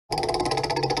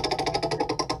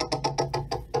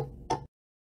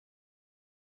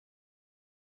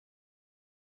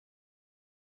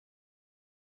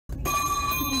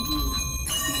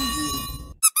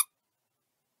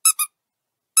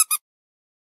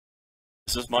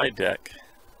This is my deck,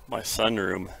 my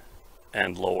sunroom,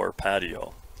 and lower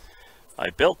patio. I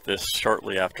built this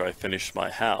shortly after I finished my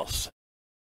house.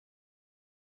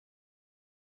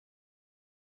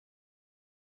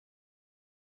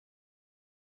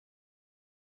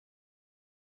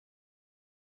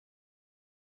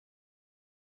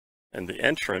 And the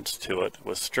entrance to it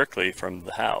was strictly from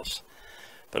the house.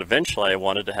 But eventually I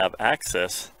wanted to have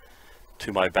access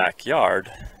to my backyard,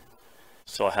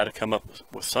 so I had to come up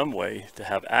with some way to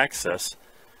have access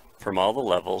from all the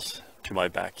levels to my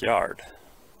backyard.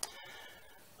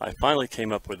 I finally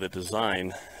came up with a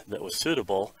design that was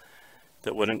suitable,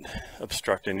 that wouldn't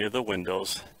obstruct any of the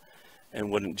windows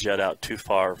and wouldn't jet out too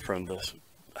far from the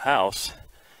house,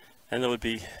 and that would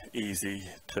be easy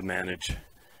to manage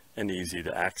and easy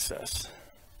to access.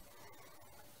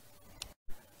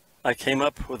 I came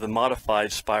up with a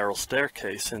modified spiral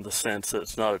staircase in the sense that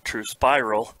it's not a true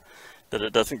spiral, that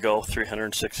it doesn't go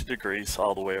 360 degrees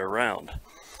all the way around.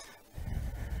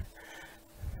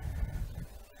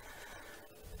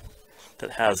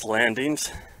 That has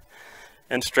landings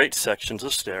and straight sections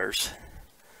of stairs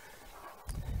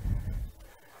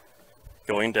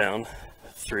going down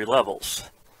 3 levels.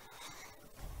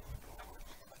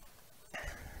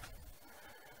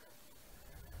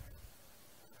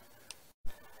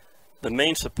 The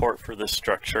main support for this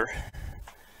structure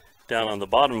down on the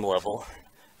bottom level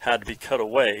had to be cut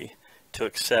away to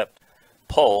accept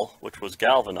pole, which was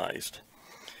galvanized.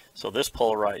 So this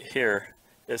pole right here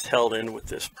is held in with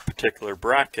this particular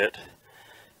bracket,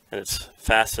 and it's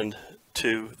fastened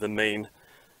to the main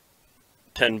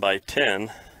 10 by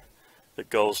 10 that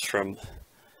goes from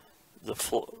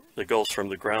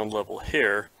the ground level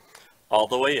here all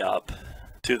the way up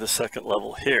to the second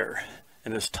level here,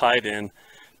 and is tied in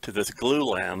to this glue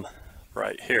lamb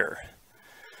right here.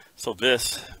 So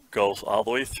this goes all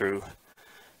the way through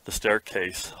the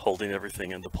staircase, holding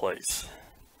everything into place.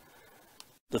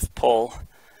 This pole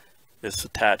is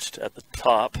attached at the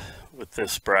top with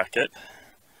this bracket,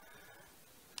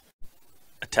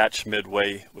 attached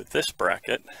midway with this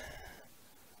bracket,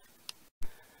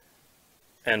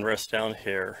 and rests down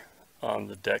here on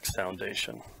the deck's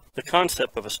foundation. The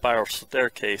concept of a spiral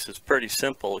staircase is pretty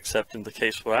simple, except in the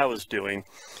case what I was doing,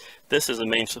 this is a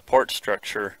main support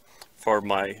structure for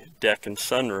my deck and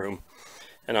sunroom,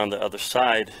 and on the other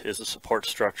side is a support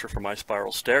structure for my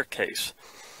spiral staircase.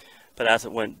 But as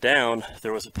it went down,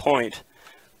 there was a point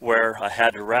where I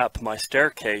had to wrap my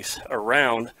staircase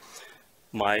around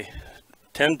my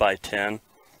 10 by 10,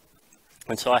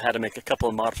 and so I had to make a couple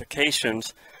of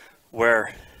modifications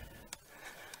where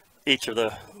each of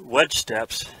the wedge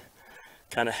steps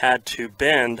kind of had to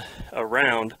bend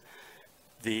around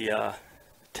the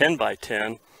 10 by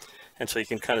 10, and so you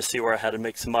can kind of see where I had to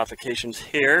make some modifications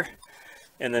here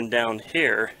and then down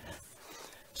here.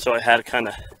 So I had to kind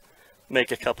of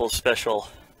make a couple of special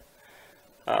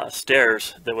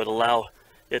stairs that would allow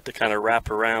it to kind of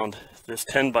wrap around this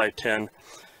 10 by 10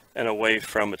 and away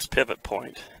from its pivot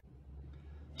point.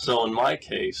 So in my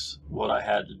case, what I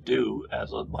had to do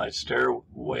as my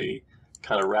stairway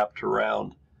kind of wrapped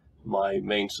around my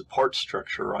main support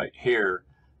structure right here,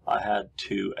 I had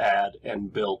to add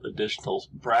and build additional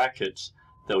brackets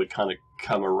that would kind of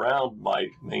come around my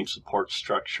main support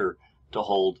structure to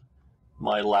hold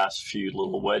my last few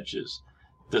little wedges.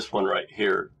 This one right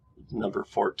here, number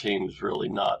 14, is really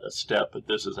not a step, but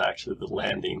this is actually the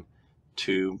landing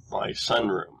to my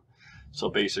sunroom. So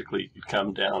basically you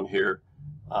come down here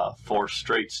 4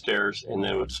 straight stairs, and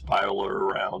they would spiral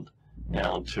around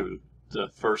down to the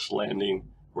first landing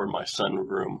where my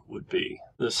sunroom would be.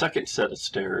 The second set of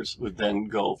stairs would then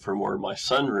go from where my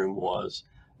sunroom was,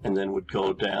 and then would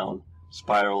go down,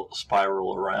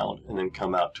 spiral around, and then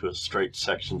come out to a straight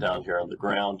section down here on the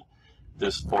ground.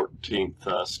 This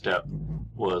 14th step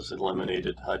was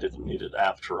eliminated. I didn't need it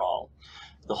after all.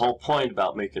 The whole point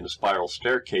about making a spiral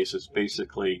staircase is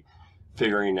basically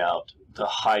figuring out the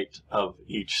height of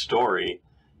each story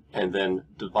and then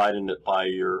dividing it by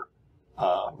your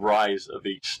rise of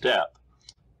each step,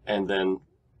 and then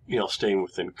staying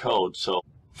within code. So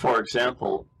for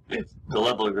example, if the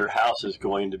level of your house is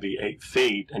going to be 8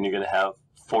 feet and you're going to have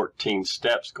 14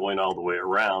 steps going all the way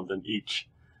around, then each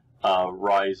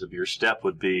rise of your step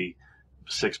would be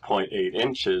 6.8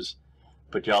 inches,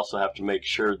 but you also have to make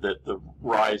sure that the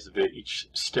rise of each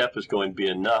step is going to be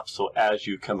enough so as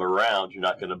you come around, you're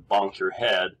not going to bonk your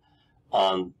head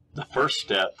on the first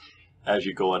step as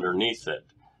you go underneath it.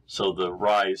 So the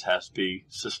rise has to be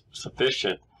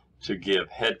sufficient to give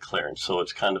head clearance. So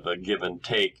it's kind of a give and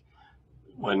take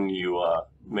when you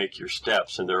make your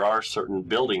steps. And there are certain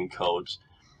building codes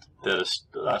that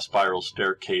a spiral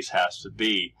staircase has to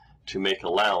be to make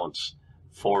allowance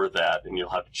for that, and you'll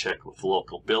have to check with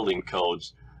local building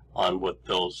codes on what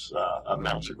those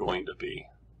amounts are going to be.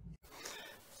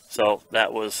 So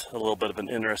that was a little bit of an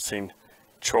interesting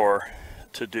chore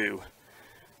to do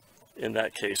in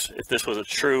that case. If this was a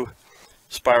true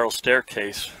spiral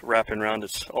staircase wrapping around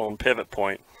its own pivot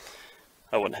point,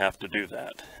 I wouldn't have to do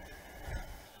that.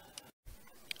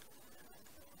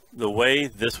 The way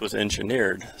this was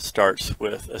engineered starts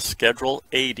with a Schedule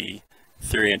 80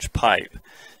 3-inch pipe.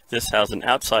 This has an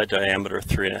outside diameter of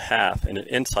 3.5 and an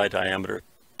inside diameter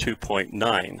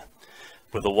 2.9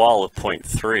 with a wall of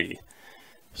 0.3.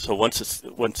 So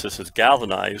once this is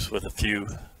galvanized with a few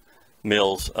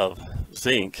mils of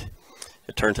zinc,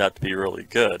 it turns out to be really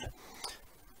good.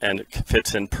 And it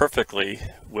fits in perfectly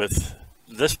with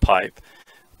this pipe,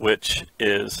 which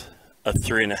is a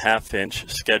 3.5-inch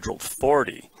scheduled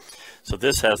 40. So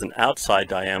this has an outside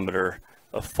diameter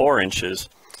of 4 inches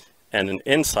and an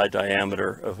inside diameter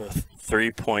of a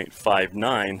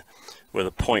 3.59 with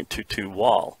a 0.22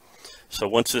 wall. So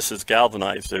once this is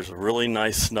galvanized, there's a really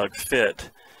nice snug fit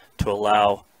to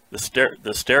allow the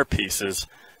stair pieces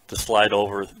to slide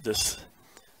over this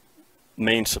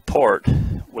main support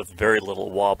with very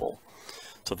little wobble.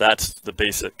 So that's the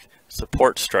basic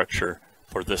support structure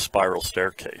for this spiral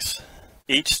staircase.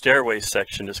 Each stairway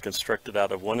section is constructed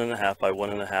out of 1.5 by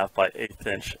 1.5 by 1/8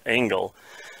 inch angle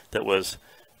that was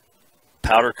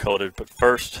powder coated, but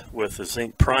first with a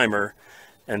zinc primer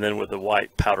and then with a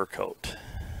white powder coat.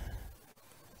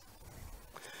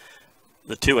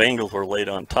 The two angles were laid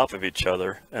on top of each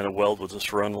other and a weld was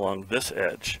just run along this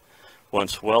edge.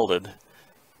 Once welded,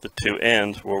 the two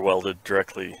ends were welded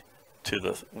directly to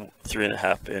the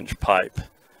 3.5-inch pipe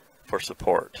for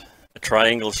support. A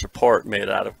triangular support made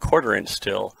out of 1/4 inch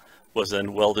steel was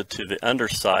then welded to the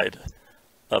underside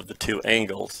of the two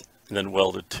angles and then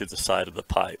welded to the side of the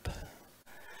pipe.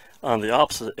 On the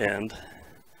opposite end,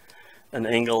 an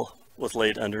angle was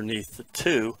laid underneath the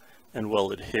two and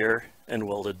welded here and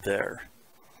welded there.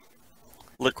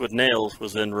 Liquid nails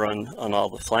was then run on all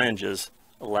the flanges,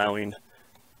 allowing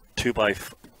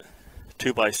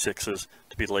 2x6s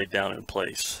to be laid down in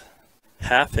place.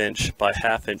 1/2 inch by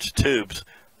 1/2 inch tubes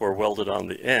were welded on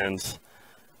the ends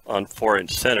on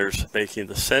 4-inch centers, making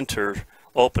the center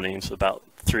openings about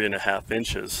 3.5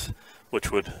 inches, which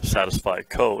would satisfy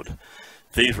code.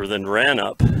 These were then ran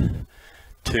up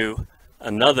to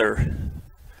another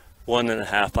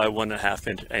 1.5 by 1.5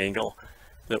 inch angle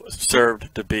that was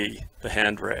served to be the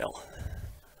handrail.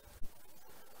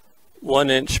 1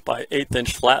 inch by 1/8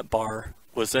 inch flat bar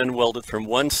was then welded from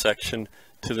one section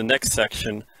to the next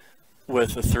section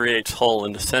with a 3/8 hole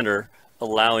in the center,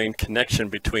 allowing connection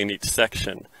between each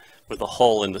section with a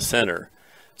hole in the center.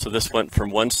 So this went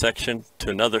from one section to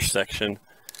another section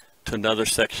to another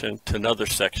section to another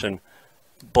section,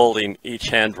 bolting each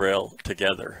handrail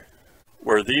together.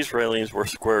 Where these railings were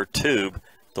square tube,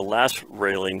 the last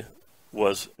railing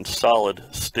was solid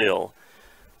steel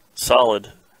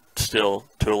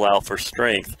to allow for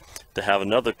strength, to have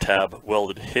another tab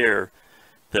welded here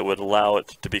that would allow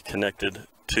it to be connected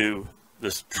to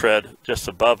this tread just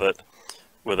above it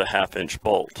with a 1/2 inch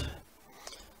bolt.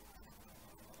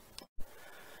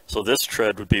 So this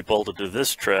tread would be bolted to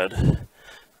this tread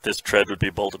would be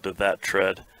bolted to that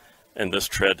tread, and this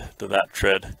tread to that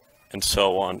tread, and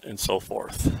so on and so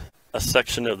forth. A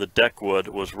section of the deck wood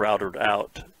was routed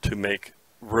out to make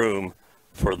room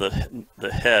for the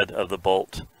head of the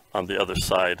bolt on the other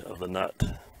side of the nut.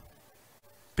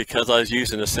 Because I was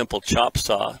using a simple chop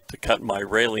saw to cut my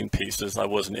railing pieces, I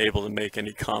wasn't able to make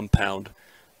any compound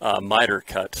miter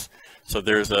cuts. So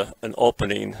there's an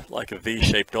opening, like a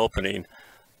V-shaped opening,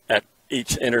 at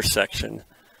each intersection.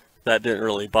 That didn't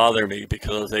really bother me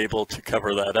because I was able to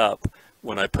cover that up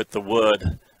when I put the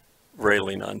wood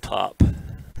railing on top.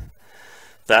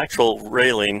 The actual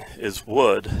railing is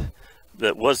wood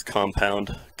that was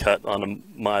compound cut on a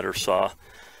miter saw,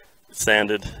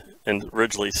 sanded and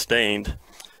originally stained.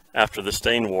 After the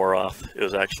stain wore off, it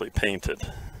was actually painted.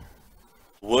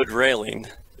 Wood railing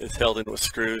is held in with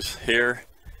screws here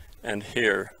and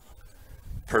here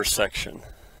per section.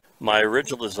 My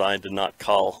original design did not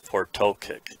call for a toe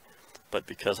kick, but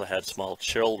because I had small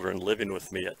children living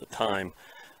with me at the time,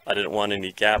 I didn't want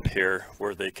any gap here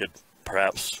where they could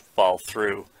perhaps fall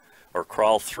through or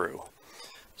crawl through.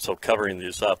 So covering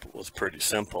these up was pretty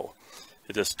simple.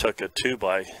 It just took a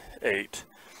 2x8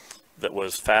 that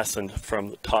was fastened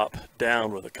from the top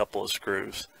down with a couple of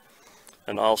screws,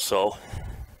 and also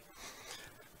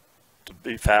to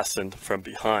be fastened from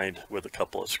behind with a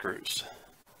couple of screws.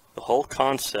 The whole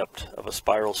concept of a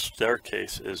spiral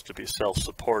staircase is to be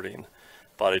self-supporting,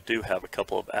 but I do have a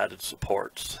couple of added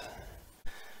supports.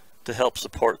 To help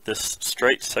support this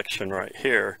straight section right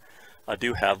here, I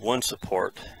do have one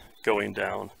support going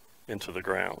down into the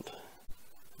ground.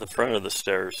 The front of the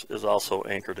stairs is also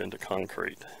anchored into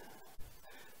concrete.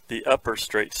 The upper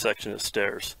straight section of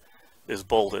stairs is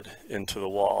bolted into the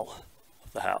wall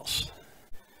of the house.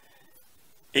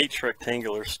 Each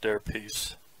rectangular stair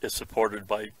piece is supported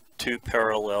by 2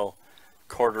 parallel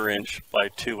 1/4 inch by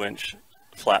 2 inch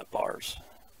flat bars.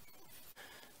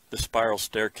 The spiral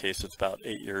staircase is about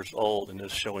 8 years old and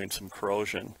is showing some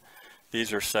corrosion.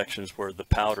 These are sections where the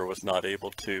powder was not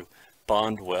able to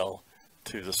bond well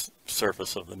to the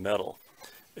surface of the metal.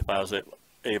 If I was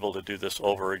able to do this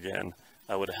over again,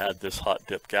 I would have had this hot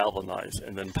dip galvanized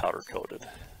and then powder coated.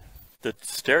 The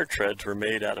stair treads were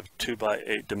made out of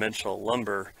 2x8 dimensional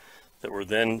lumber that were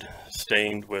then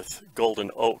stained with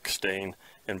golden oak stain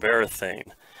and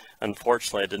varathane.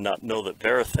 Unfortunately, I did not know that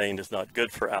varathane is not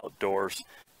good for outdoors.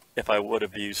 If I would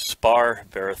have used spar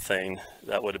varathane,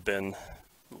 that would have been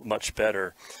much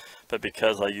better. But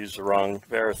because I used the wrong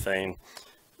varathane,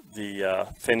 the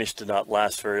finish did not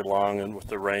last very long, and with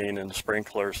the rain and the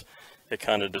sprinklers, it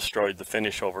kind of destroyed the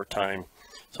finish over time.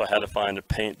 So I had to find a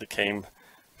paint that came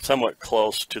somewhat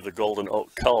close to the golden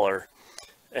oak color,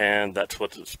 and that's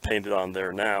what's painted on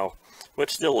there now,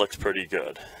 which still looks pretty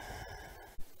good.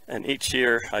 And each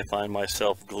year I find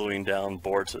myself gluing down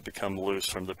boards that become loose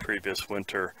from the previous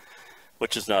winter,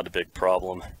 which is not a big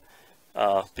problem.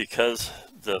 Because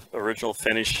the original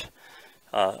finish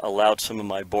allowed some of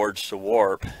my boards to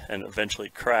warp and eventually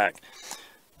crack,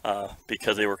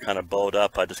 because they were kind of bowed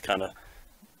up, I just kind of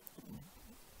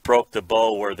broke the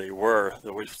bow where they were.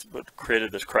 That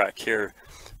created this crack here,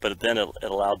 but then it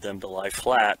allowed them to lie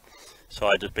flat, so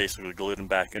I just basically glued them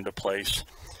back into place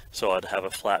so I'd have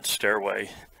a flat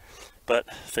stairway. But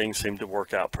things seem to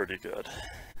work out pretty good.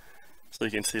 So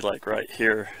you can see, like right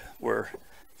here, where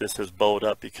this is bowed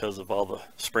up because of all the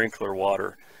sprinkler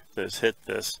water that has hit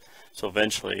this. So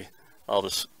eventually I'll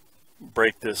just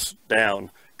break this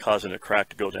down, causing a crack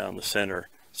to go down the center,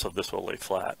 so this will lay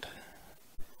flat.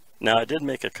 Now, I did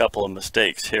make a couple of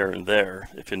mistakes here and there.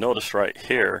 If you notice right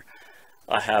here,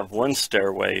 I have one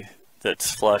stairway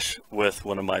that's flush with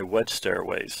one of my wedge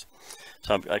stairways.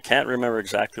 So I can't remember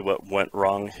exactly what went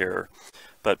wrong here,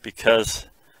 but because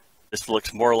this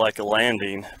looks more like a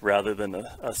landing rather than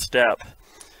a step,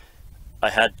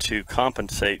 I had to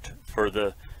compensate for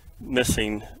the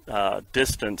missing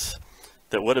distance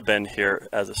that would have been here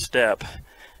as a step,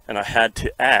 and I had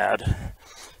to add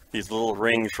these little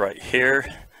rings right here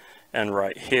and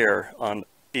right here on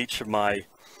each of my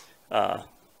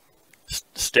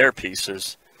stair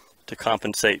pieces to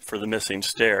compensate for the missing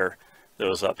stair that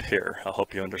was up here. I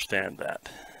hope you understand that.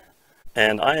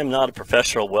 And I am not a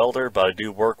professional welder, but I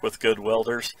do work with good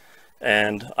welders,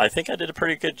 and I think I did a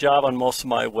pretty good job on most of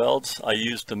my welds. I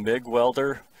used a MIG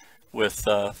welder with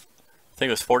I think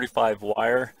it was 45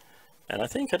 wire, and I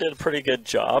think I did a pretty good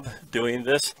job doing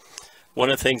this. One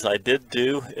of the things I did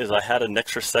do is I had an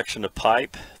extra section of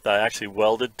pipe that I actually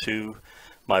welded to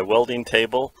my welding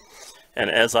table,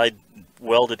 and as I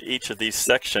welded each of these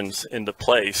sections into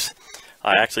place,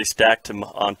 I actually stacked them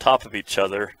on top of each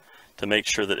other to make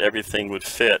sure that everything would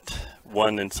fit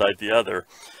one inside the other.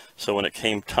 So when it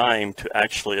came time to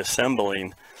actually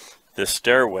assembling this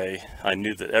stairway, I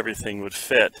knew that everything would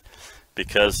fit,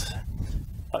 because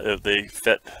they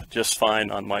fit just fine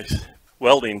on my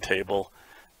welding table,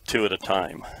 2 at a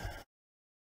time.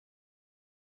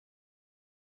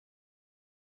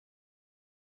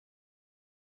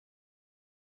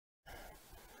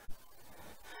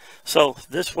 So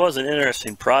this was an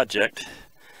interesting project.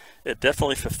 It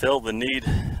definitely fulfilled the need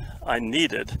I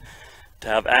needed to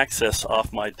have access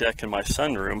off my deck in my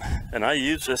sunroom, and I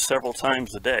use this several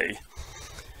times a day.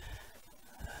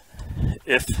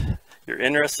 If you're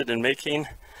interested in making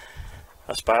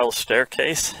a spiral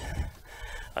staircase,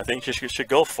 I think you should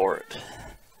go for it.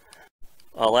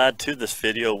 I'll add to this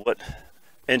video what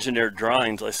engineered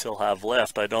drawings I still have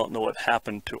left. I don't know what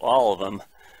happened to all of them,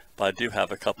 but I do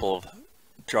have a couple of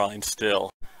drawings still.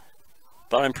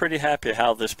 But I'm pretty happy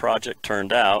how this project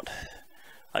turned out.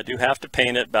 I do have to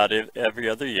paint it about every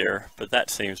other year, but that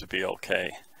seems to be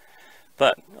okay.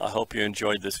 But I hope you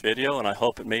enjoyed this video, and I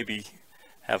hope it maybe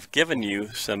have given you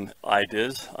some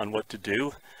ideas on what to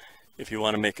do if you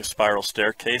want to make a spiral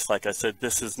staircase. Like I said,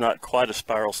 this is not quite a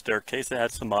spiral staircase. It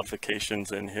had some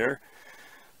modifications in here,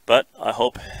 but I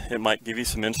hope it might give you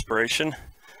some inspiration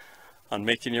on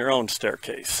making your own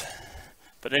staircase.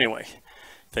 But anyway,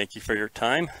 thank you for your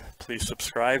time. Please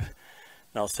subscribe,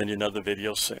 and I'll send you another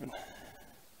video soon.